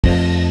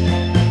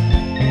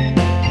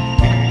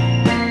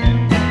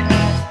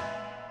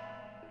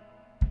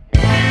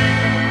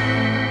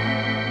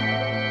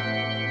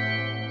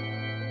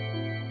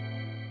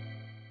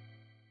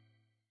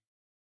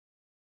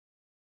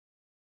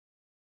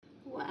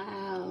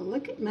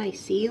Look at my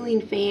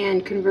ceiling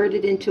fan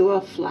converted into a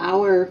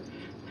flower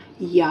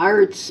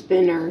yard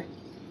spinner.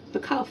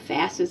 Look how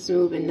fast it's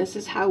moving. This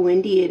is how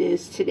windy it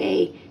is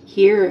today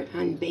here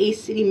on Bay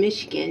City,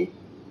 Michigan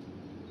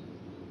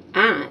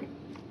on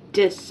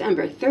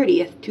December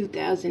 30th,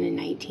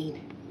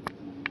 2019.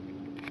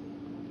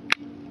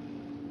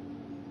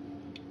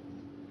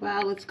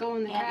 Well, let's go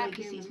in the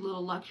Legacy's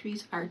Little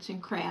Luxuries Arts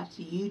and Crafts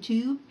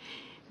YouTube,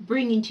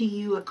 bringing to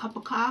you a cup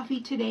of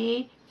coffee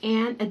today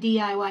and a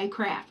DIY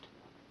craft.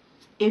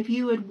 If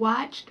you had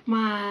watched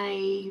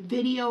my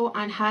video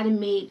on how to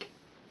make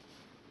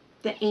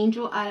the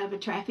angel out of a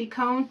traffic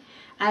cone,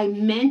 I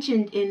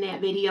mentioned in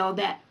that video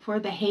that for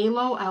the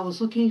halo I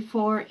was looking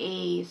for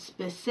a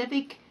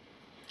specific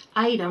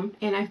item,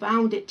 and I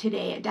found it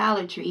today at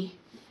Dollar Tree.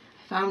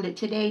 I found it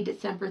today,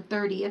 December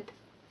 30th.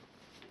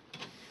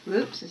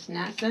 Whoops, it's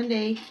not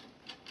Sunday.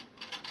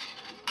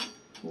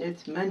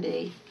 It's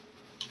Monday.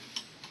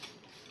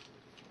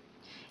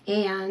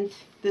 And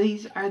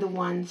these are the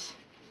ones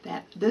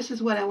that, this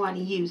is what I want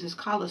to use. It's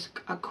called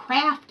a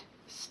craft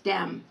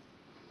stem.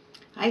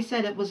 I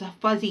said it was a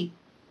fuzzy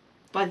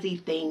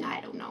thing, I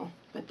don't know.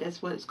 But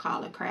that's what it's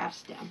called, a craft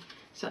stem.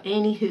 So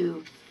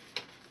anywho,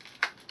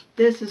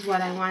 this is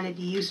what I wanted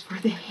to use for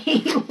the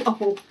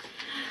halo.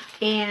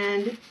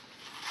 And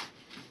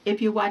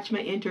if you watch my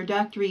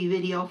introductory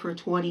video for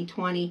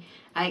 2020,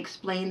 I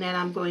explained that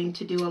I'm going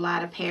to do a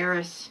lot of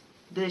Paris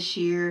this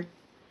year.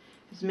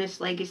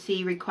 Miss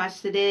Legacy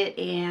requested it,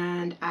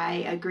 and I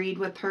agreed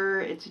with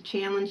her. It's a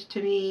challenge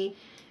to me.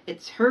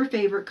 It's her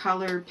favorite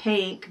color,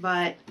 pink,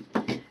 but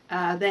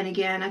then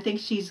again, I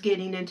think she's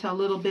getting into a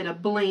little bit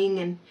of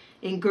bling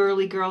and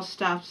girly girl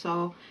stuff.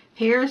 So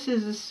Paris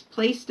is a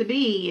place to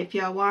be if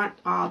y'all want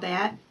all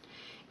that.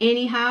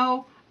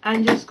 Anyhow,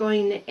 I'm just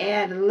going to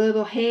add a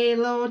little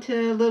halo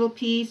to a little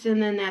piece,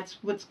 and then that's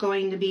what's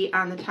going to be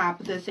on the top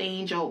of this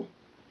angel.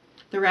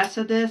 The rest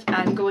of this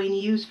I'm going to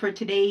use for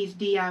today's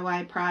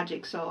DIY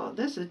project. So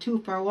this is a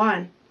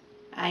 2-for-1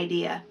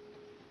 idea.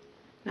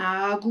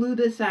 Now I'll glue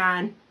this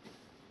on.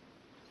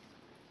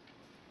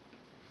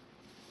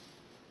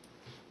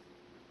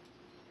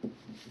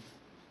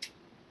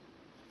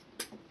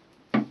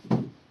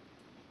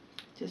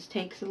 Just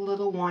takes a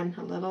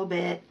little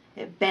bit.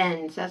 It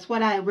bends. That's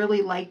what I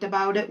really liked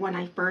about it when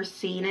I first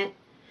seen it.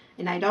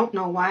 And I don't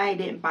know why I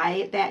didn't buy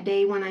it that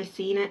day when I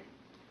seen it.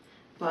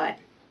 But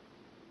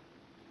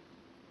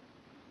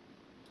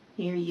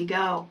here you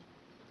go.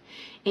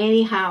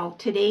 Anyhow,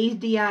 today's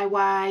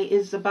DIY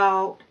is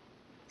about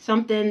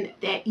something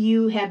that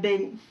you have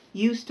been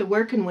used to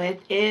working with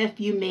if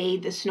you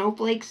made the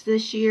snowflakes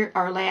this year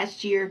or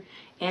last year,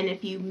 and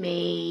if you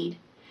made,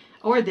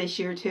 or this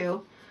year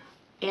too.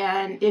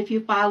 And if you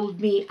followed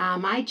me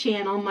on my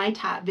channel, my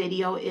top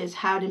video is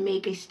how to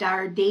make a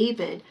Star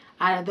David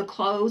out of the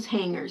clothes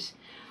hangers.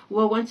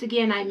 Well, once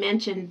again, I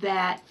mentioned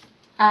that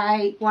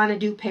I want to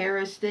do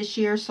Paris this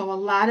year, so a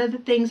lot of the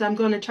things I'm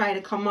going to try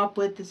to come up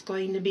with is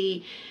going to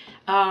be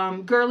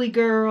girly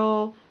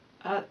girl,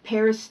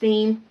 Paris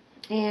theme,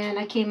 and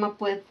I came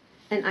up with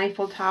an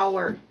Eiffel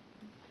Tower.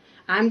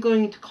 I'm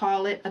going to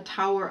call it a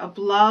Tower of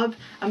Love.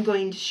 I'm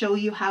going to show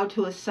you how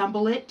to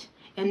assemble it,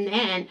 and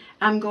then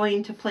I'm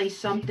going to place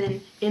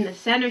something in the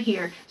center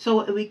here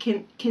so it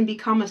can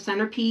become a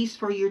centerpiece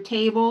for your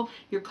table,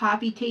 your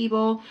coffee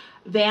table,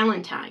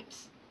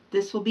 Valentine's.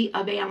 This will be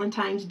a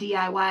Valentine's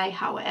DIY.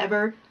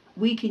 However,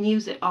 we can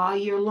use it all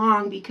year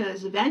long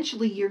because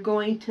eventually you're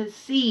going to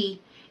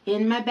see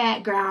in my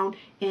background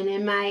and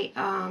in my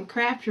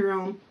craft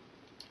room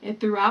and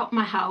throughout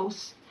my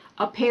house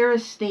a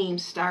Paris theme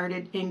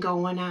started and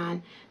going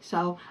on.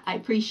 So I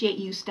appreciate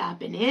you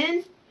stopping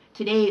in.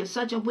 Today is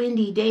such a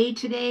windy day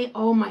today.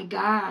 Oh my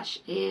gosh.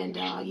 And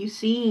you've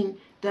seen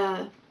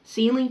the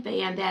ceiling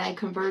fan that I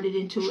converted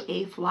into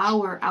a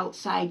flower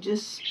outside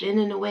just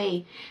spinning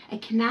away. I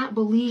cannot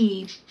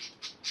believe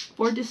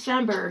for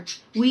December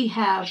we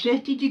have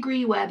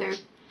 50-degree weather,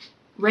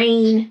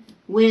 rain,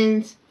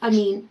 winds. I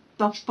mean,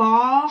 the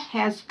fall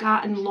has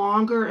gotten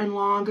longer and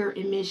longer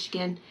in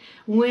Michigan.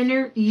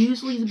 Winter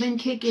usually has been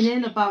kicking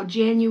in about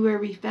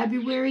January,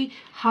 February.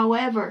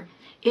 However,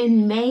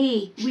 in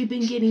May we've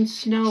been getting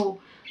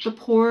snow. The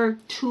poor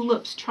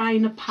tulips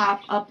trying to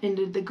pop up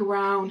into the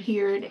ground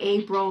here in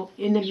April,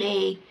 into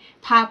May,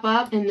 pop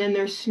up, and then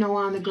there's snow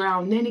on the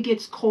ground. Then it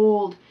gets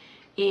cold,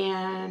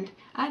 and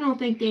I don't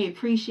think they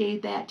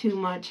appreciate that too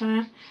much,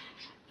 huh?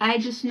 I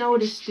just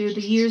noticed through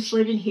the years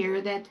living here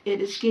that it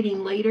is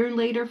getting later and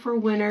later for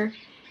winter.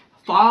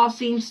 Fall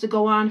seems to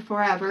go on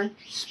forever.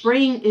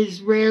 Spring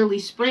is rarely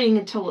spring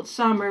until it's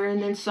summer,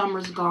 and then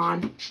summer's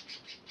gone.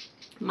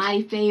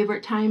 My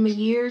favorite time of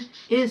year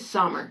is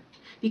summer,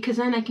 because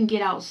then I can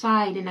get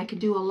outside and I can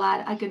do a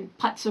lot. I can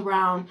putz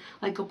around,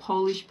 like a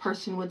Polish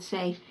person would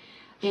say,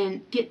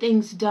 and get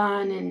things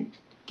done and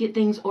get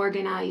things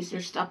organized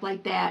and stuff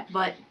like that.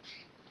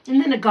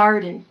 And then a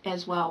garden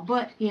as well.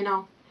 But, you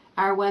know,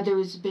 our weather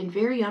has been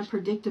very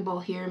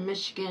unpredictable here in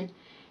Michigan,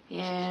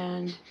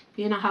 and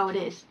you know how it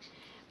is.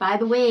 By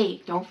the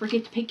way, don't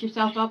forget to pick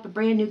yourself up a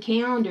brand new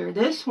calendar.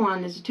 This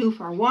one is a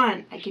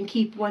 2-for-1. I can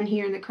keep one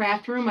here in the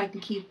craft room. I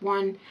can keep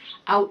one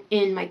out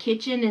in my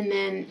kitchen. And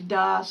then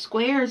the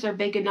squares are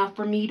big enough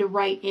for me to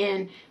write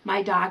in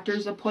my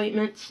doctor's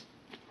appointments.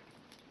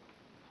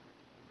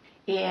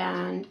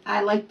 And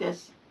I like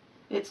this.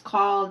 It's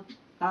called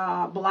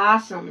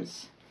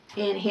Blossoms.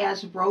 And it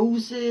has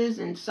roses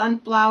and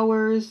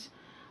sunflowers.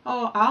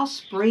 Oh, all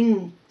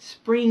spring,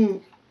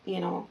 you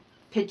know,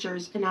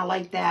 pictures. And I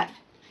like that.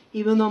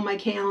 Even though my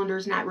calendar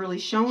is not really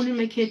shown in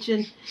my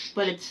kitchen,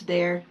 but it's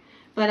there.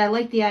 But I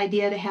like the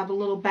idea to have a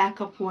little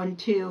backup one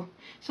too.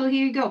 So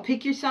here you go.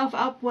 Pick yourself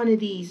up one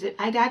of these.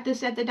 I got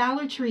this at the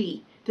Dollar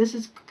Tree. This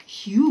is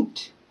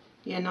cute,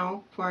 you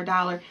know, for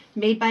 $1.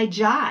 Made by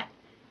Jot.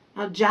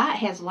 Now, Jot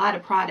has a lot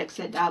of products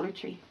at Dollar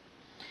Tree.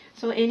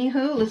 So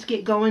anywho, let's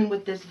get going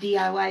with this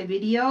DIY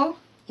video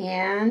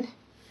and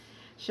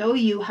show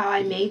you how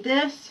I made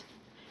this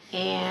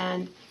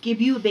and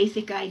give you a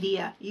basic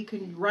idea. You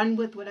can run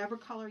with whatever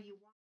color you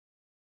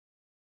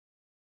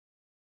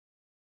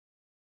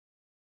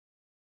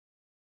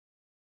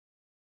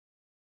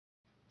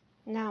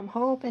want. Now I'm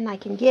hoping I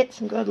can get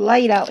some good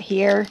light out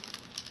here.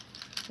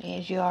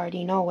 As you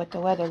already know what the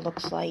weather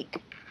looks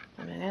like.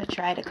 I'm going to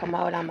try to come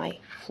out on my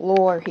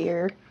floor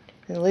here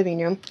in the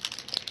living room.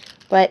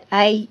 But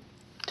I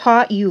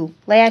taught you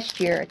last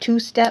year a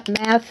 2-step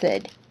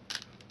method.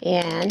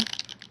 And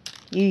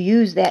you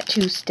use that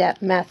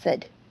 2-step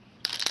method.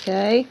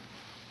 Okay?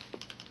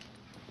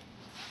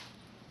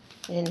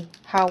 And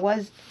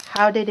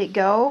how did it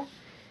go?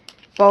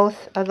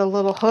 Both of the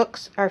little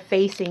hooks are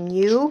facing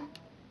you.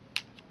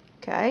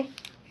 Okay?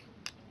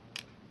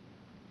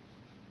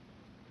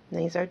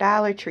 These are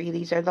Dollar Tree.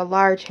 These are the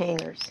large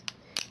hangers.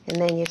 And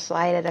then you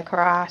slide it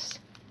across,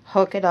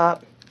 hook it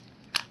up,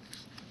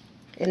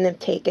 and then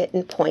take it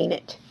and point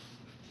it.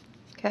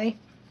 Okay?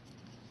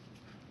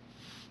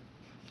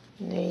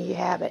 And there you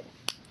have it.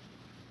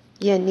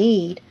 You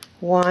need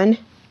 1,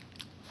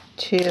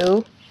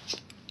 2,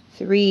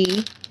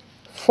 3,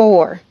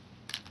 4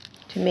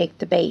 to make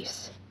the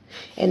base.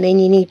 And then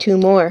you need 2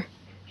 more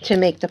to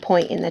make the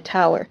point in the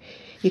tower.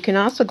 You can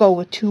also go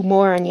with 2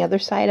 more on the other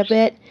side of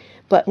it.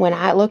 But when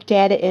I looked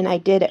at it, and I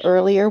did it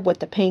earlier with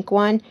the pink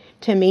one,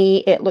 to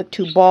me it looked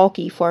too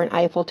bulky for an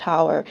Eiffel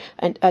Tower.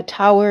 And a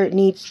tower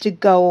needs to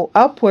go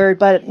upward,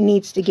 but it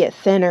needs to get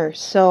thinner.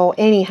 So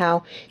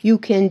anyhow, you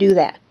can do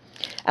that.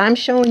 I'm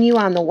showing you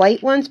on the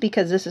white ones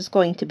because this is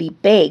going to be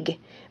big.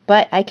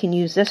 But I can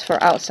use this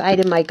for outside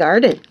in my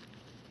garden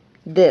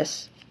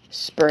this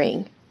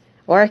spring.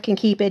 Or I can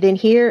keep it in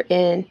here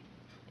and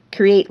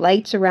create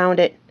lights around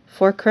it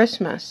for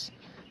Christmas.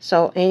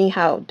 So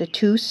anyhow, the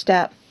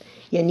 2-step,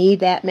 you need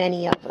that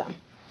many of them.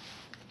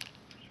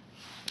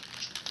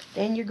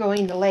 Then you're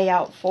going to lay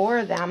out 4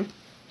 of them.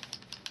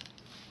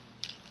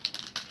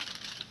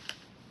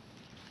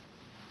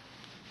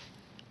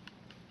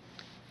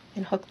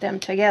 And hook them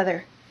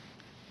together.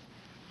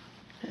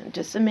 In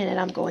just a minute,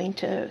 I'm going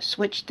to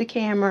switch the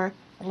camera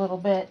a little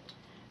bit.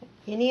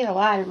 You need a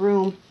lot of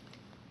room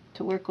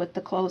to work with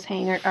the clothes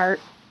hanger art.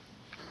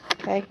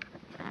 Okay?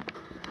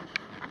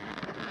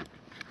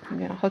 I'm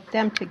going to hook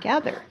them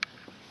together.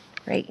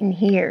 Right in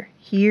here.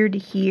 Here to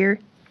here.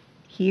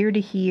 Here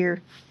to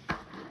here.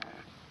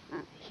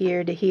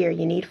 Here to here.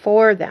 You need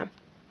 4 of them.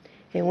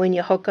 And when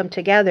you hook them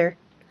together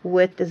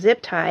with the zip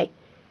tie,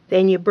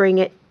 then you bring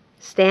it,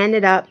 stand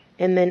it up,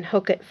 and then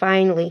hook it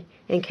finally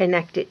and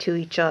connect it to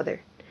each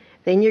other.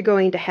 Then you're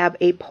going to have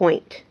a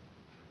point.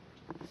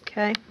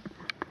 Okay?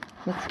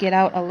 Let's get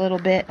out a little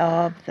bit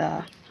of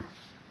the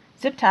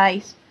zip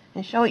ties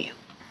and show you.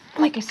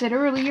 Like I said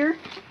earlier,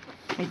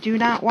 I do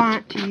not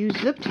want to use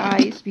zip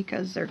ties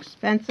because they're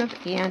expensive,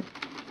 and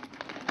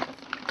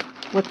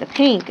with the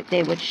pink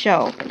they would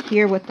show. But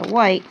here with the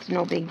white, it's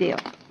no big deal.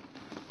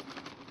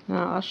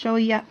 Now I'll show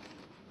you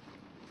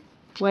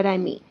what I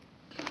mean.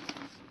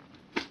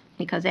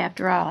 Because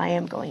after all, I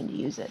am going to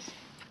use this.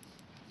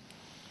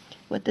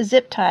 With the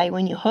zip tie,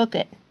 when you hook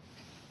it,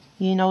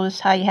 you notice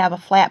how you have a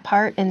flat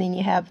part and then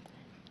you have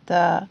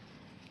the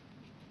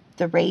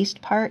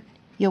raised part.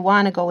 You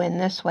want to go in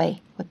this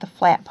way with the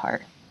flat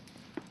part.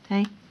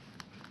 Okay?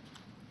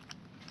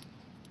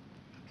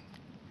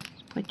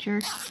 Put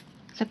your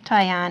zip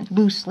tie on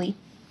loosely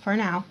for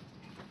now.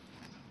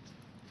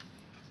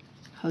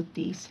 Hook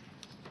these.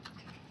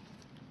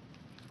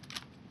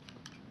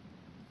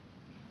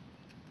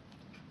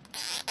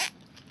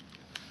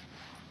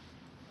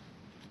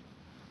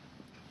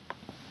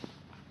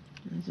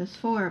 There's just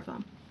 4 of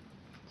them.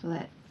 So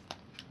that's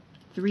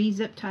 3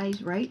 zip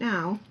ties right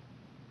now.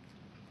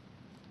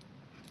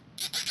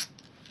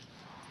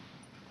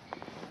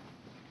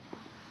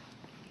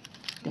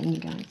 Then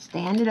you're going to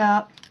stand it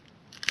up.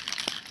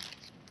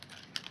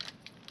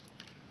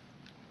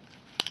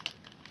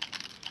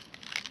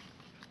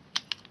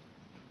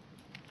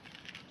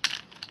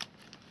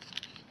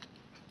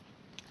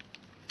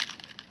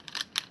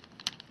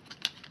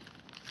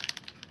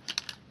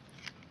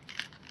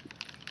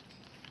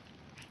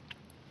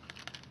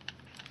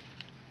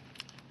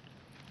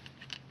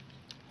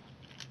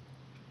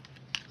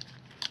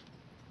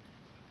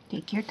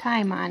 Take your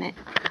time on it.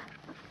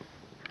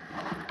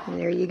 And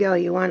there you go.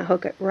 You want to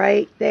hook it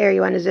right there.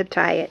 You want to zip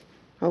tie it.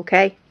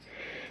 Okay?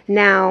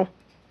 Now,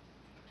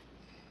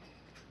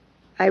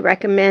 I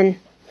recommend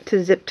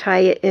to zip tie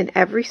it in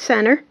every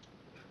center.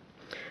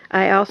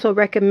 I also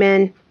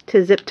recommend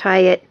to zip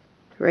tie it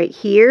right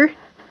here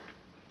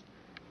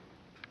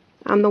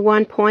on the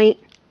one point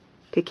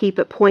to keep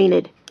it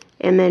pointed,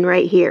 and then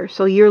right here.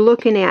 So you're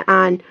looking at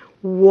on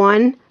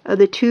one of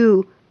the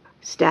two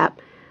step,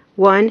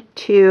 1,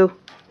 2,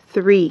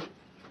 3.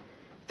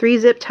 3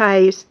 zip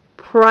ties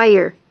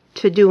prior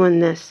to doing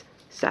this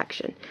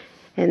section.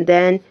 And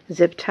then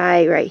zip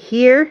tie right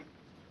here.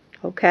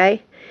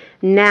 Okay?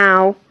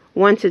 Now,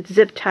 once it's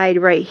zip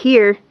tied right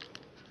here,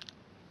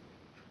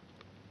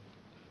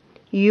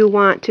 you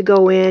want to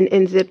go in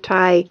and zip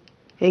tie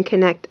and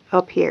connect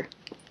up here.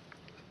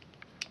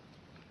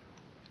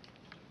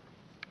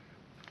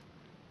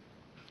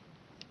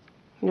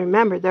 And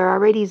remember, they're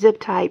already zip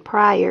tied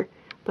prior,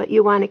 but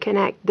you want to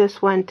connect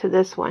this one to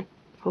this one,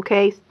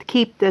 okay, to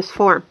keep this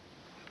form.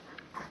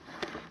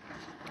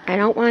 I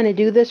don't want to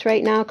do this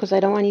right now because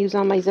I don't want to use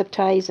all my zip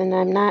ties, and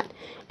I'm not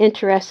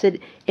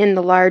interested in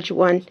the large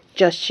one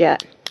just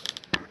yet.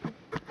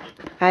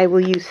 I will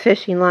use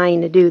fishing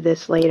line to do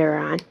this later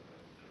on.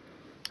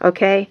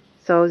 Okay,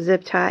 so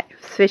zip tie,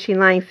 fishing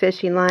line,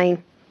 fishing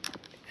line,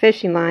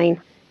 fishing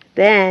line.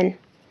 Then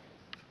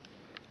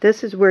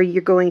this is where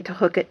you're going to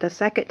hook it the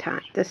second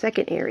time, the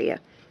second area.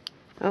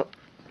 Oh,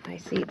 I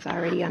see it's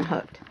already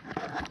unhooked.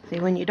 See,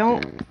 when you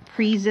don't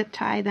pre-zip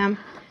tie them,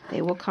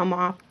 they will come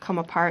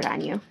apart on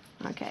you.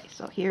 Okay,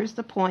 so here's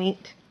the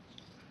point.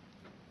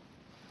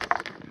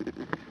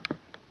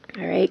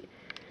 All right,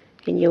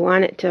 and you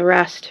want it to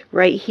rest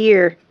right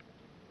here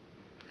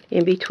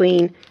in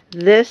between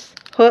this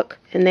hook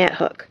and that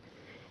hook,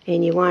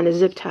 and you want to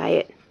zip tie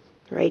it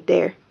right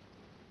there.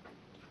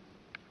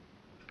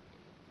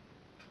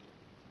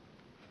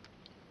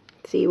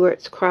 See where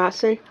it's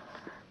crossing?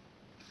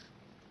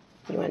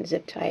 You want to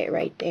zip tie it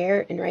right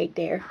there and right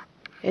there,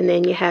 and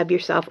then you have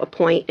yourself a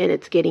point and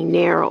it's getting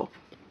narrow.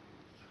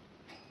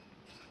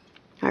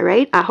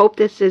 Alright, I hope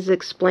this is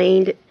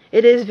explained.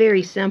 It is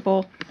very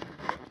simple.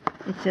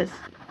 It's just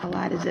a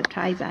lot of zip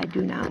ties I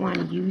do not want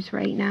to use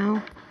right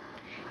now.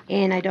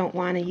 And I don't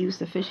want to use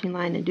the fishing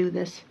line to do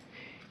this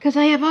because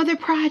I have other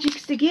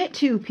projects to get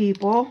to,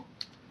 people.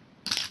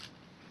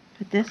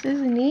 But this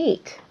is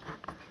neat.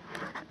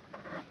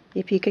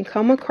 If you can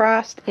come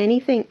across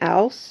anything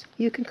else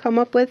you can come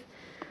up with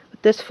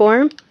this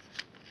form,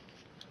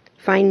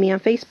 find me on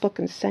Facebook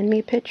and send me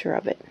a picture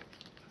of it.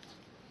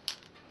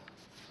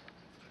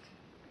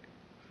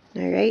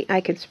 Alright,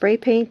 I can spray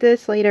paint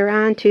this later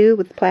on too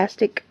with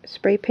plastic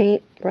spray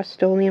paint,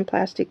 Rust-Oleum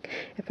plastic,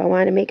 if I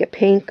want to make it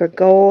pink or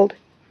gold,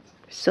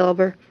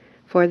 silver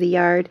for the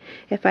yard.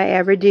 If I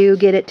ever do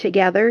get it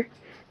together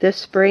this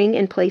spring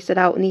and place it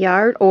out in the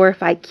yard, or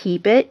if I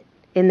keep it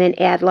and then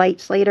add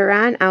lights later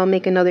on, I'll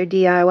make another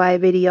DIY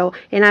video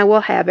and I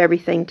will have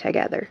everything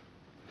together.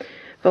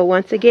 But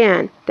once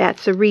again,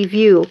 that's a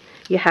review.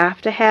 You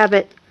have to have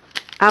it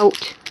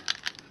out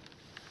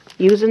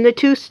using the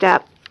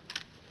two-step.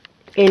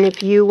 And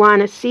if you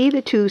want to see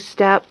the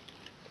two-step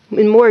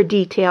in more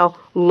detail,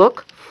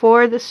 look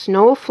for the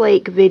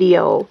snowflake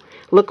video.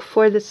 Look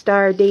for the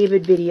Star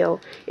David video.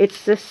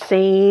 It's the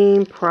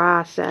same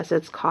process.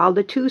 It's called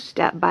the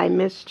two-step by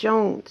Miss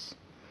Jones.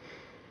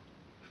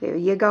 There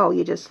you go.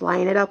 You just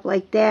line it up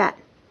like that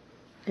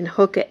and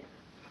hook it.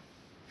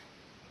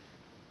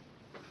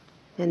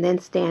 And then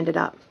stand it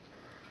up.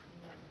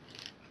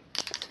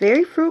 It's a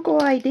very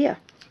frugal idea.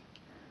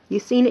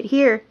 You've seen it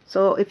here,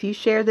 so if you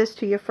share this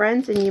to your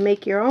friends and you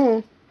make your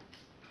own,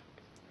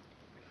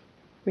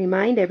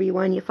 remind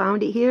everyone you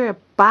found it here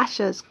at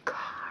Babcia's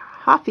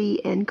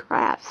Coffee and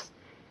Crafts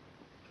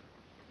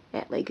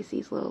at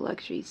Legacy's Little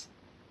Luxuries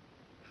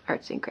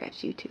Arts and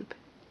Crafts YouTube.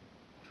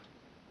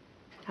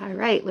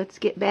 Alright, let's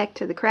get back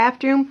to the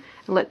craft room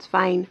and let's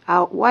find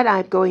out what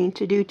I'm going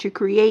to do to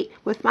create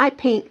with my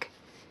pink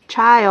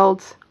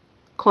child's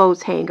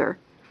clothes hanger,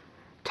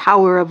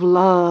 Tower of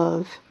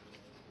Love.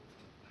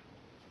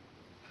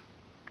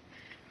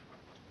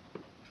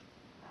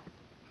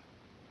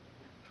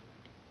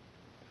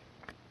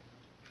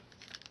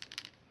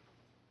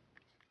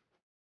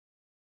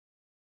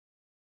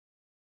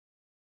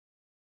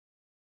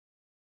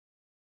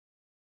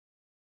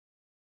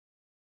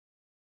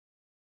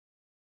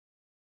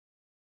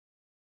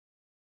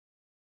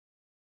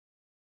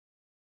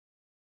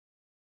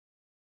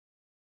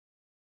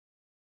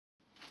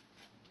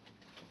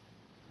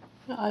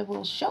 I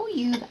will show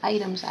you the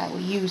items I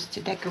will use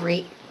to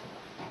decorate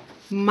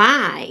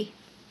my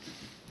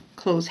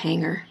clothes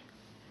hanger,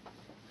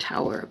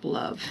 Tower of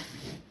Love.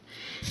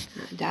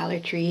 Dollar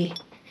Tree.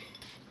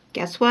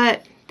 Guess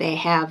what? They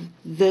have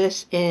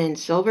this in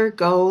silver,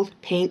 gold,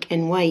 pink,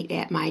 and white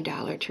at my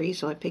Dollar Tree,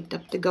 so I picked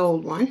up the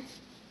gold one.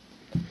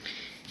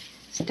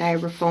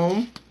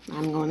 Styrofoam.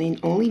 I'm going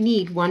to only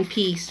need one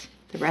piece.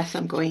 The rest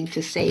I'm going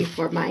to save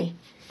for my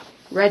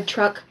Red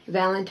Truck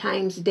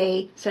Valentine's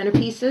Day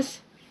centerpieces.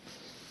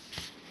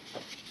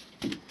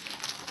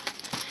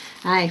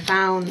 I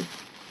found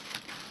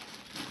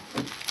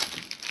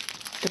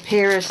the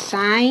Paris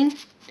sign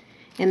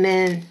and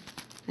then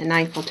an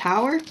Eiffel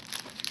Tower.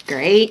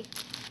 Great.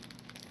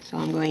 So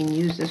I'm going to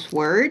use this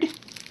word.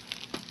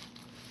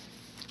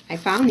 I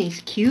found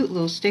these cute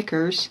little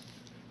stickers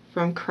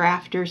from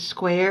Crafter's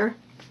Square.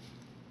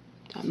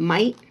 I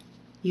might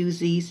use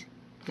these,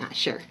 not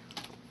sure.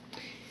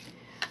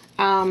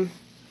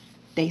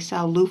 They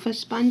sell loofah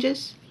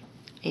sponges,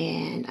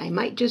 and I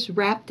might just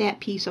wrap that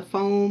piece of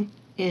foam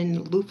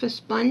in loofah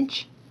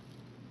sponge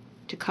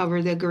to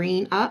cover the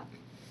green up.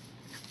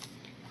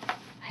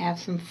 I have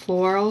some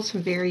florals,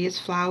 some various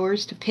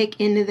flowers to pick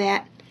into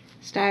that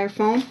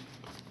styrofoam.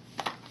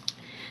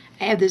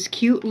 I have this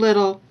cute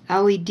little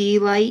LED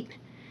light.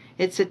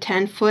 It's a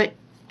 10-foot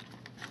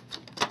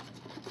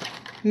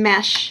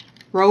mesh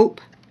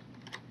rope.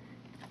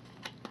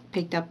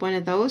 Picked up one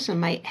of those. I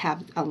might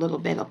have a little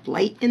bit of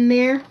light in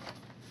there.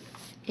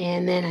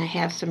 And then I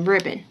have some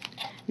ribbon.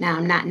 Now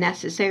I'm not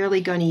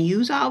necessarily going to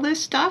use all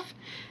this stuff.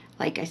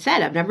 Like I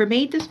said, I've never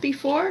made this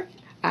before.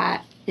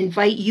 I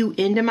invite you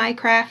into my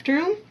craft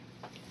room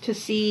to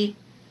see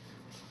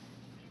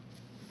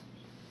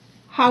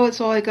how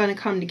it's all going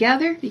to come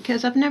together,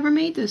 because I've never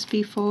made this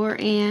before,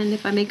 and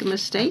if I make a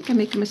mistake, I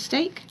make a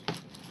mistake.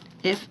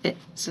 If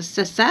it's a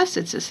success,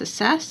 it's a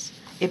success.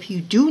 If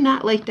you do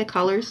not like the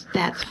colors,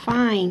 that's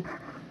fine.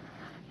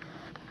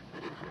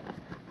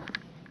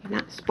 You're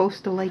not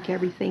supposed to like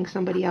everything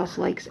somebody else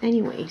likes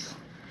anyways,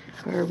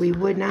 or we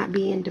would not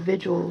be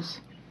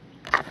individuals.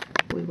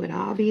 We would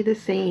all be the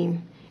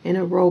same in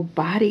a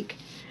robotic,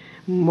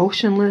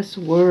 motionless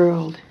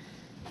world.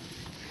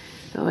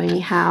 So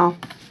anyhow,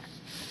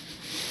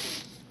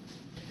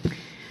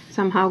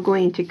 somehow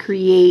going to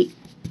create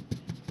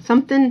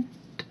something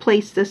to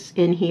place this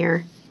in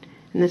here,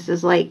 and this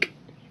is like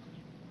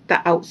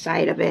the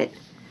outside of it.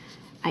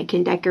 I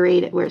can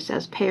decorate it where it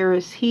says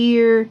Paris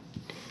here,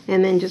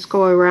 and then just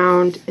go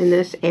around in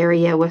this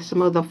area with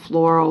some of the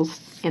florals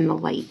and the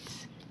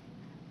lights.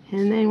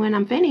 And then when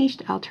I'm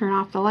finished, I'll turn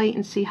off the light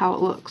and see how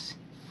it looks.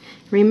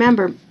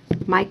 Remember,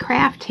 my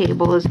craft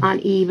table is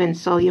uneven,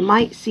 so you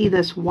might see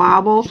this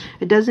wobble.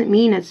 It doesn't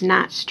mean it's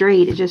not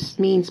straight, it just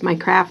means my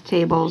craft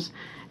table's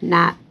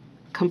not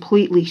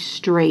completely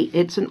straight.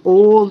 It's an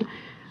old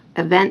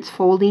events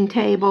folding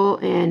table,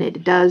 and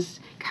it does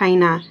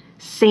kind of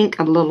sink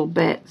a little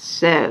bit,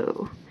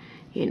 so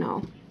you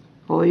know,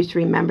 always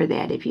remember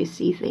that if you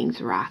see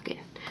things rocking.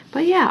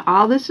 But yeah,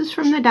 all this is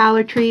from the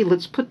Dollar Tree.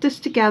 Let's put this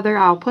together.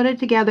 I'll put it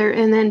together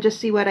and then just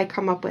see what I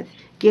come up with.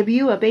 Give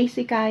you a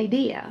basic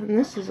idea. And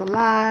this is a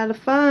lot of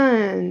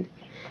fun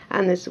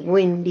on this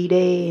windy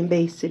day in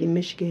Bay City,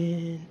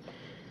 Michigan.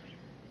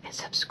 And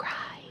subscribe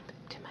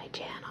to my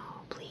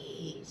channel,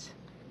 please.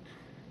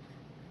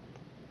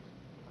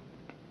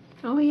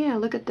 Oh yeah,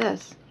 look at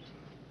this.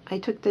 I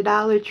took the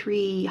Dollar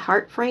Tree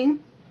heart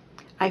frame.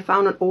 I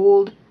found an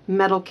old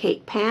metal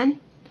cake pan,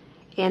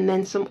 and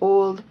then some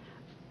old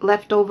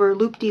leftover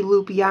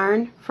loop-de-loop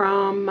yarn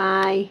from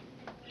my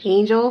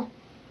angel,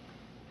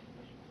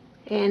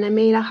 and I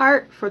made a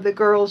heart for the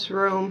girls'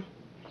 room.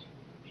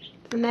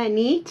 Isn't that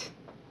neat?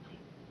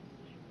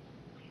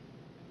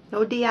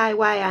 No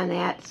DIY on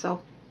that.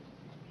 So,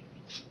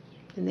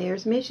 and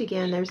there's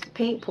Michigan. There's the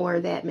paint pour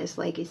that Miss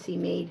Legacy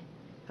made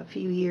a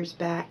few years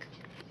back,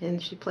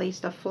 and she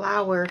placed a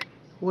flower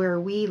where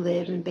we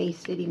live in Bay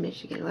City,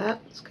 Michigan.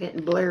 Well, it's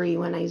getting blurry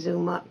when I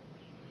zoom up.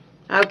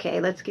 Okay,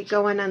 let's get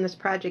going on this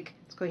project.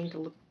 It's going to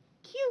look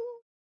cute.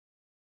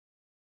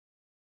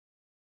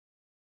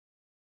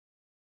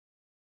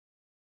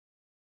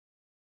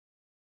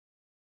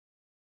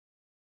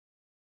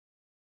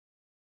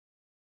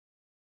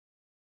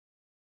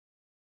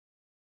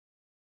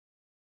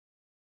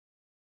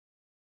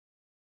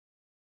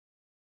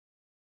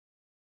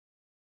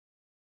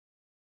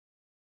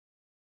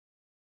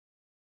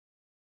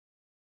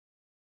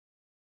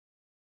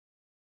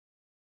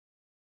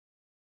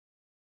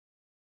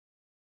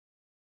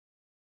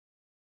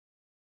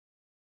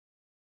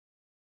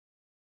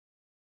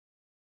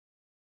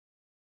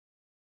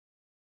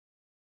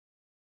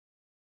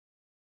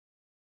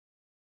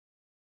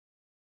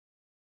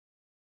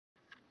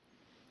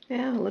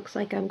 Well, it looks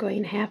like I'm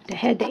going to have to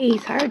head to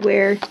Ace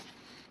Hardware,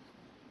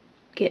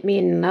 get me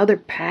another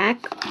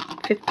pack,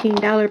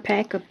 $15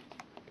 pack of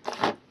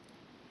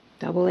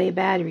AA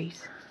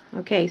batteries.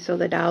 Okay, so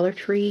the Dollar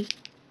Tree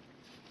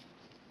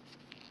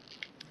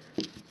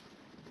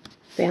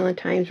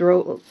Valentine's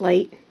Road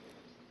Light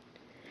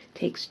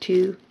takes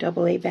 2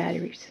 AA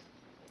batteries.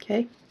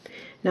 Okay,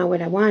 now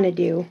what I want to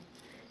do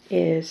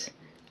is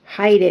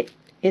hide it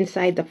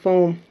inside the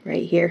foam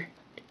right here,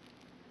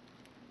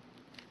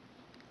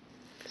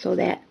 so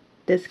that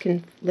this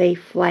can lay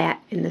flat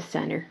in the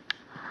center.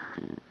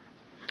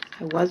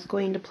 I was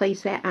going to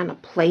place that on a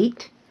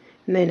plate,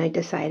 and then I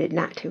decided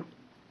not to,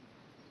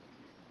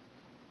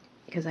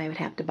 because I would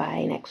have to buy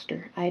an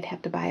extra. I'd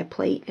have to buy a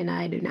plate, and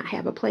I do not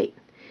have a plate.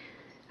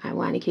 I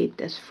want to keep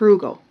this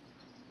frugal.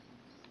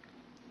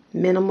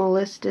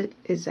 Minimalistic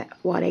is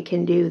what I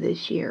can do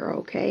this year,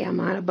 okay? I'm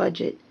on a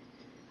budget.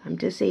 I'm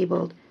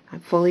disabled. I'm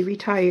fully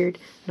retired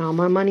and all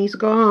my money's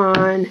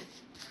gone.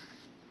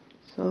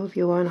 So if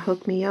you want to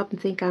hook me up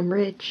and think I'm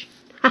rich.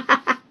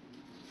 I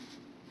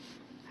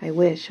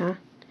wish, huh?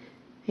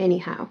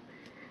 Anyhow,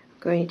 I'm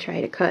going to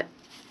try to cut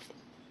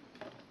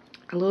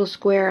a little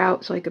square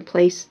out so I can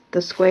place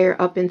the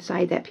square up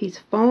inside that piece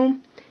of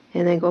foam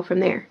and then go from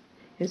there.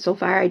 And so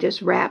far I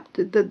just wrapped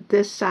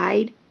this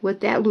side with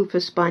that loofah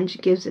sponge.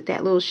 It gives it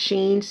that little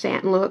sheen,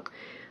 satin look.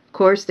 Of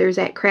course, there's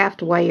that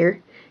craft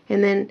wire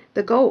and then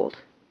the gold.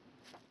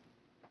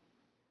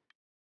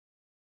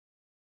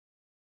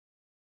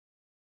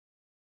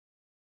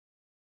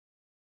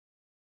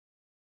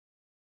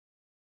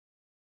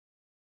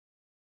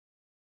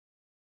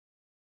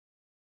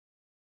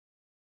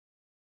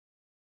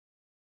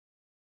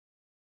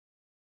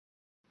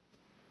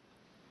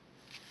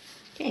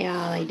 Okay,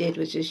 all I did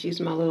was just use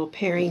my little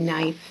paring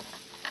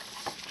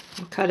knife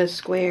and cut a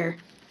square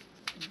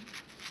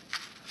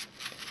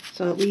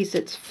so at least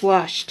it's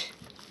flushed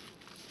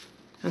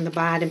on the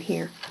bottom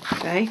here,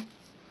 okay?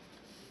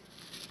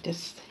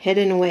 Just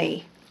hidden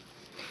away.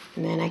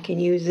 And then I can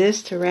use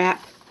this to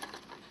wrap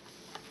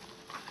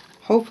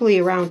hopefully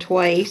around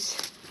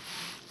twice.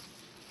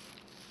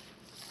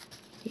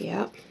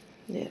 Yep,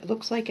 it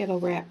looks like it'll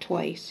wrap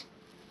twice.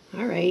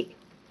 Alright,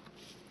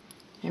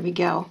 there we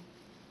go.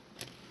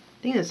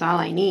 I think that's all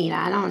I need.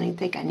 I don't even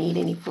think I need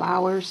any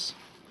flowers.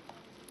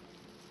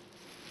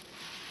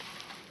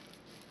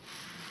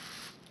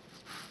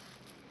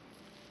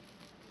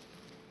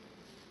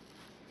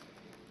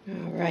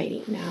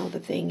 Alrighty, now the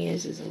thing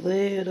is a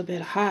little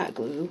bit of hot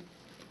glue.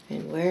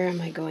 And where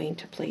am I going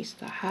to place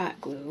the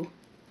hot glue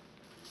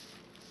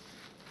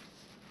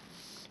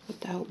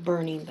without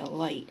burning the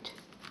light?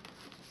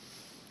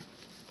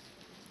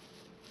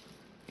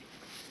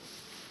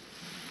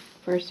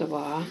 First of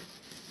all,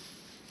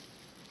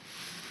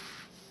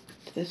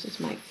 this is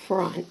my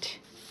front.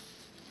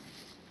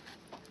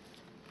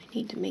 I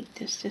need to make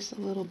this just a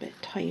little bit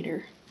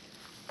tighter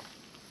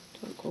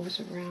so it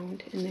goes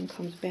around and then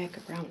comes back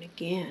around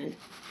again.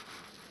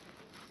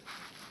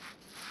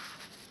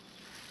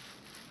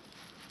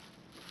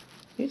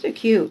 These are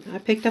cute. I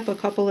picked up a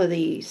couple of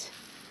these.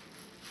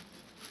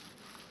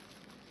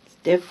 It's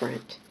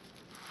different.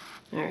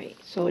 Alright,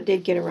 so it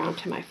did get around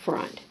to my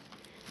front.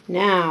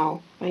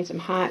 Now, find some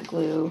hot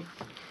glue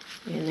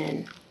and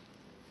then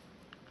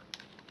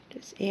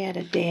just add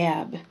a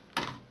dab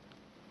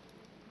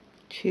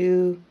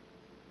to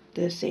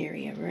this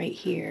area right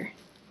here.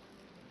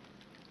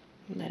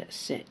 Let it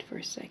sit for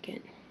a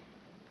second.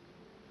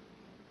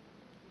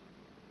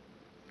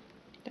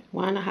 Don't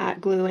want to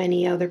hot glue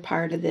any other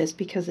part of this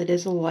because it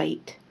is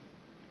light.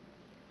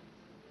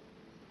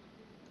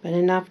 But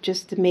enough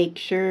just to make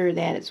sure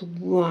that it's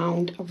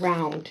wound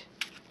around.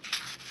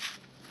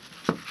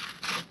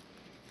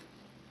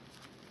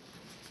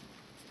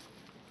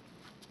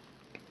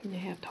 And you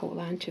have to hold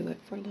on to it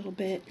for a little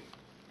bit.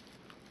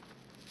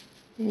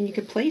 And you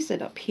can place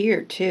it up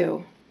here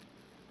too,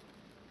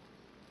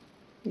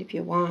 if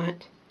you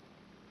want.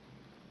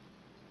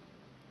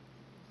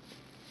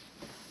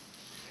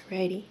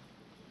 Alrighty.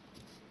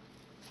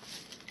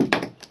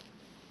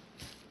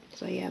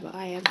 So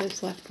I have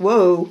this left.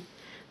 Whoa!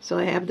 So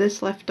I have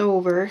this left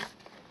over.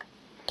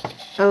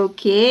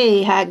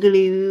 Okay, hot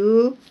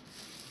glue.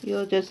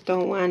 You just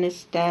don't want to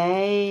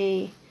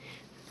stay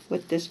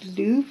with this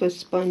loofah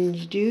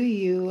sponge, do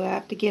you? I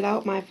have to get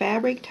out my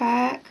fabric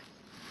tack.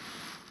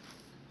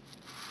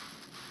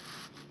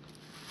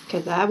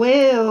 Because I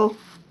will.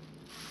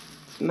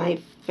 It's my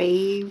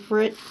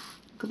favorite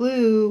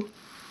glue.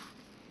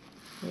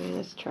 Right,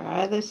 let's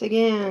try this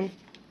again.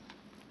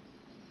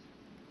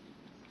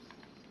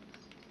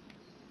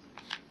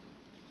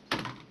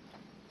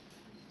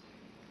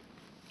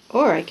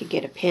 Or I could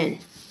get a pin.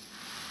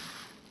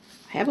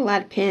 I have a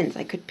lot of pins.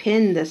 I could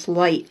pin this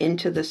light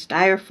into the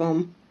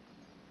styrofoam.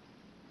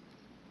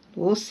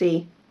 We'll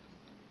see.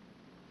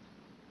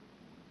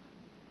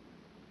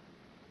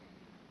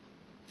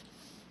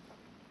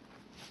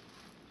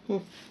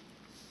 I'm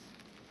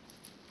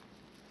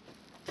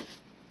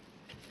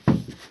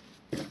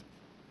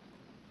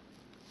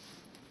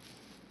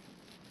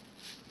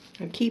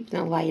keeping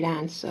the light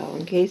on so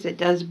in case it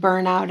does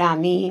burn out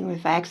on me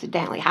if I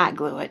accidentally hot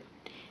glue it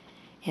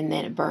and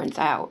then it burns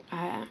out.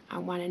 I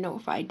want to know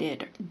if I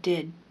did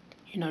you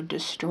know,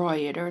 destroy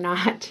it or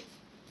not.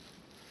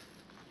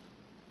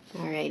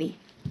 Alrighty.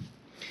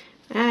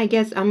 I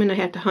guess I'm going to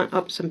have to hunt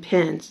up some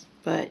pins,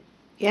 but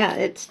yeah,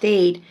 it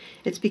stayed.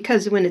 It's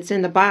because when it's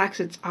in the box,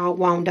 it's all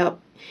wound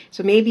up.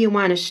 So maybe you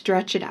want to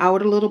stretch it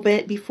out a little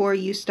bit before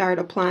you start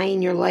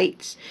applying your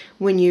lights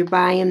when you're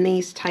buying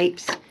these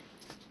types.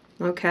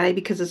 Okay,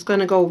 because it's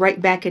going to go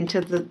right back into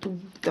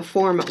the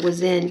form it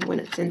was in when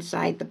it's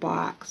inside the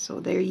box. So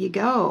there you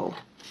go.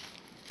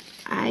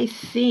 I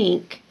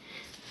think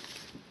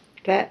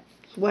that's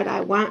what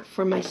I want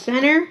for my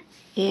center.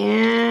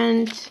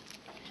 And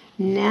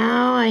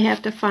now I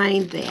have to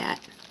find that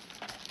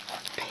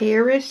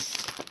Paris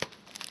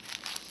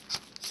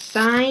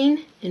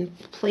sign and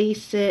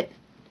place it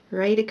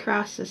right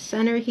across the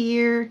center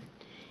here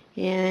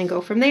and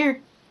go from there.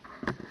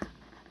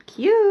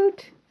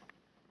 Cute.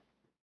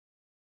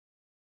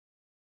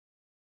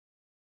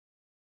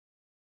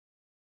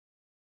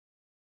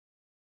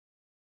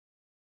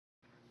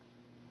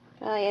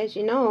 As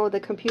you know, the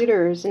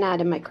computer is not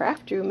in my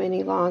craft room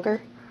any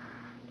longer.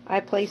 I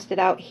placed it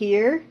out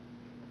here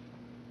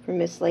for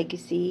Miss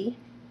Legacy,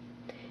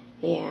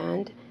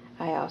 and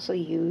I also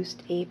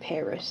used a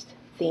Paris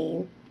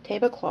theme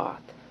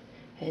tablecloth.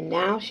 And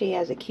now she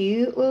has a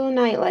cute little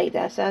nightlight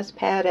that says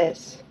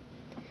Paris.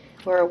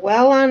 We're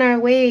well on our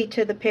way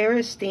to the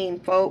Paris theme,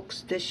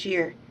 folks, this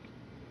year.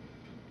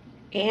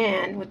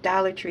 And with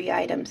Dollar Tree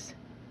items.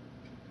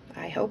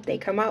 I hope they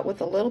come out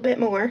with a little bit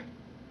more.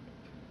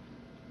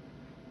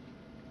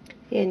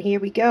 And here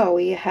we go.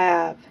 We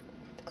have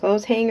the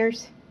clothes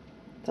hangers,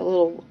 the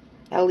little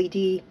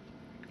LED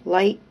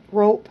light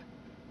rope,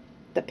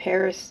 the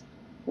Paris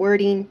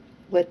wording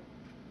with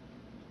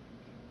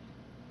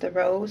the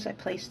rose. I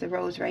placed the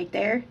rose right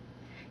there.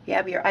 You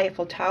have your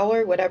Eiffel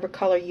Tower, whatever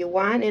color you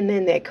want, and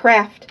then that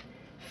craft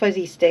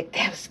fuzzy stick.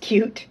 That was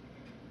cute.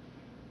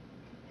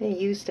 I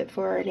used it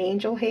for an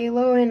angel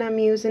halo, and I'm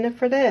using it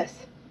for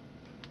this.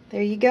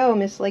 There you go.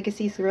 Miss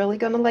Legacy's really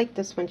going to like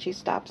this when she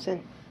stops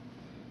in.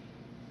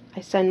 I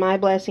send my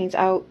blessings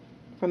out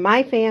from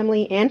my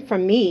family and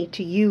from me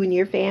to you and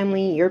your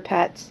family and your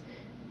pets.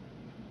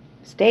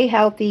 Stay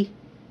healthy.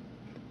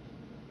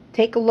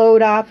 Take a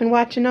load off and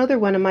watch another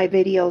one of my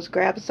videos.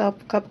 Grab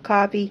yourself a cup of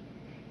coffee.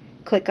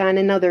 Click on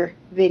another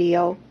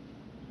video.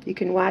 You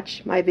can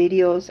watch my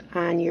videos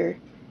on your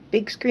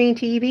big screen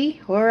TV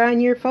or on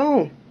your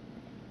phone.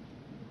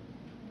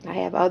 I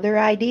have other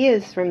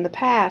ideas from the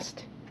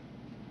past,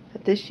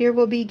 but this year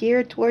will be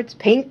geared towards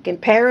pink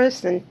and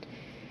Paris and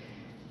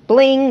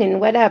bling and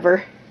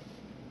whatever.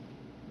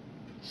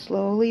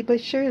 Slowly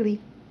but surely.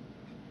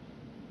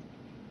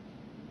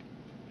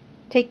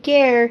 Take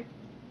care.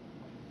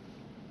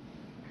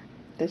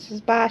 This is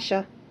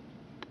Basha,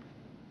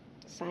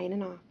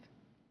 signing off.